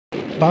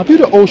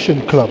Barbuda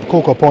Ocean Club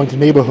Cocoa Point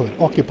neighborhood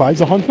occupies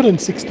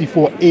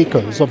 164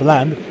 acres of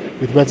land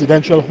with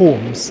residential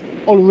homes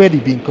already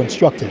being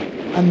constructed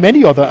and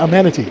many other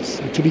amenities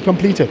to be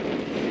completed.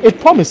 It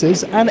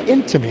promises an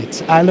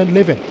intimate island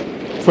living.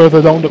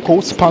 Further down the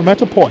coast,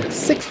 Palmetto Point,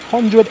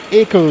 600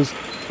 acres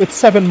with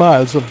 7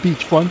 miles of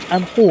beachfront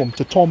and home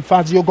to Tom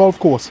Fazio Golf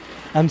Course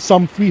and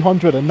some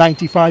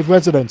 395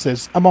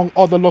 residences among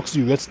other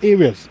luxurious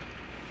areas.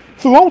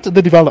 Throughout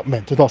the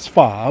development thus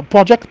far,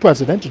 Project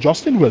President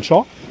Justin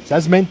Wilshaw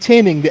says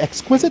maintaining the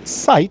exquisite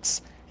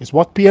sites is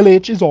what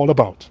PLH is all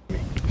about.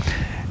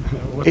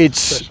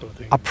 It's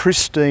a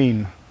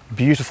pristine,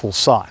 beautiful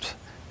site,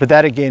 but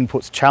that again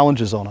puts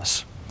challenges on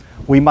us.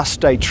 We must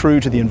stay true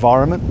to the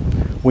environment.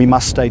 We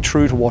must stay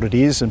true to what it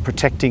is and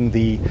protecting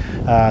the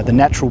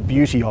natural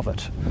beauty of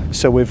it.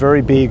 So we're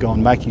very big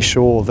on making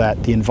sure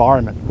that the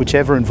environment,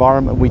 whichever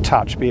environment we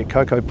touch, be it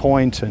Cocoa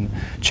Point and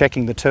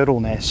checking the turtle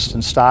nests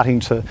and starting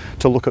to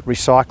look at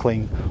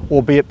recycling,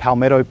 or be it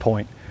Palmetto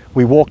Point,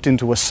 we walked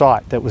into a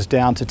site that was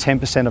down to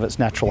 10% of its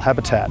natural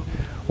habitat.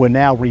 We're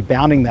now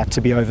rebounding that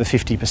to be over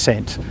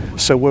 50%.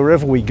 So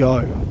wherever we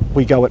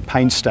go at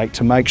painstake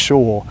to make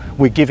sure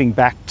we're giving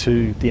back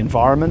to the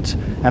environment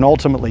and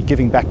ultimately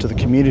giving back to the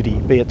community,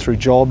 be it through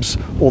jobs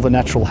or the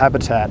natural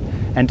habitat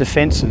and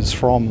defences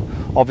from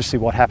obviously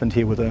what happened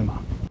here with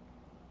Irma.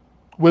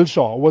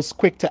 Wilshaw was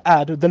quick to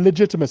add the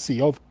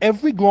legitimacy of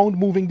every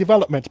ground-moving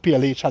development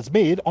PLH has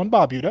made on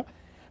Barbuda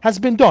has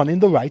been done in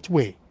the right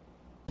way.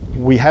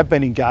 We have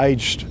been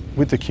engaged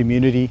with the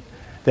community.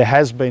 There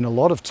has been a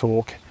lot of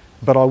talk,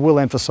 but I will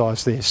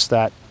emphasise this,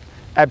 that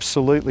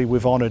absolutely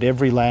we've honoured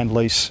every land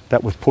lease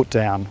that we've put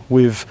down.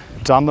 We've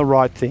done the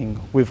right thing.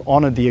 We've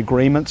honoured the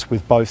agreements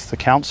with both the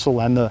council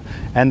and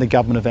the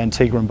government of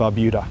Antigua and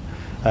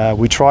Barbuda.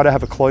 We try to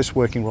have a close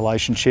working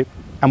relationship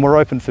and we're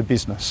open for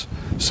business.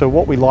 So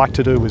what we like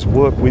to do is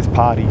work with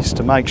parties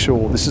to make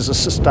sure this is a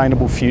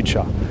sustainable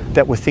future,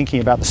 that we're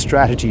thinking about the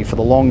strategy for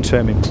the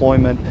long-term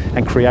employment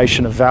and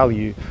creation of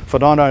value for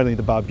not only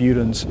the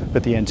Barbudans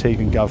but the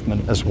Antiguan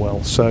government as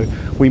well. So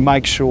we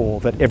make sure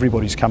that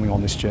everybody's coming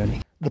on this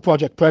journey. The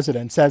project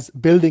president says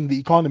building the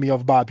economy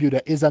of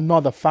Barbuda is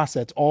another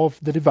facet of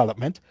the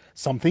development,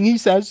 something he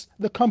says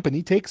the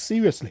company takes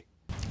seriously.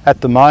 At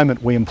the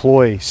moment we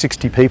employ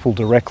 60 people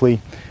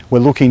directly. We're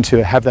looking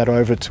to have that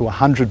over to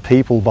 100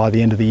 people by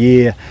the end of the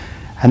year.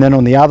 And then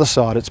on the other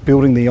side, it's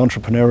building the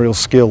entrepreneurial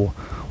skill.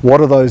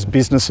 What are those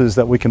businesses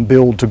that we can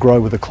build to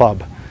grow with the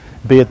club?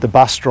 Be it the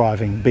bus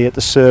driving, be it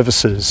the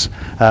services,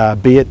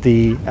 be it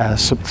the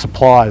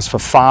supplies for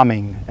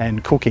farming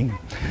and cooking.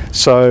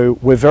 So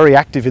we're very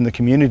active in the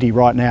community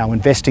right now,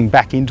 investing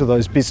back into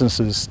those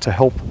businesses to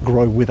help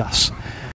grow with us.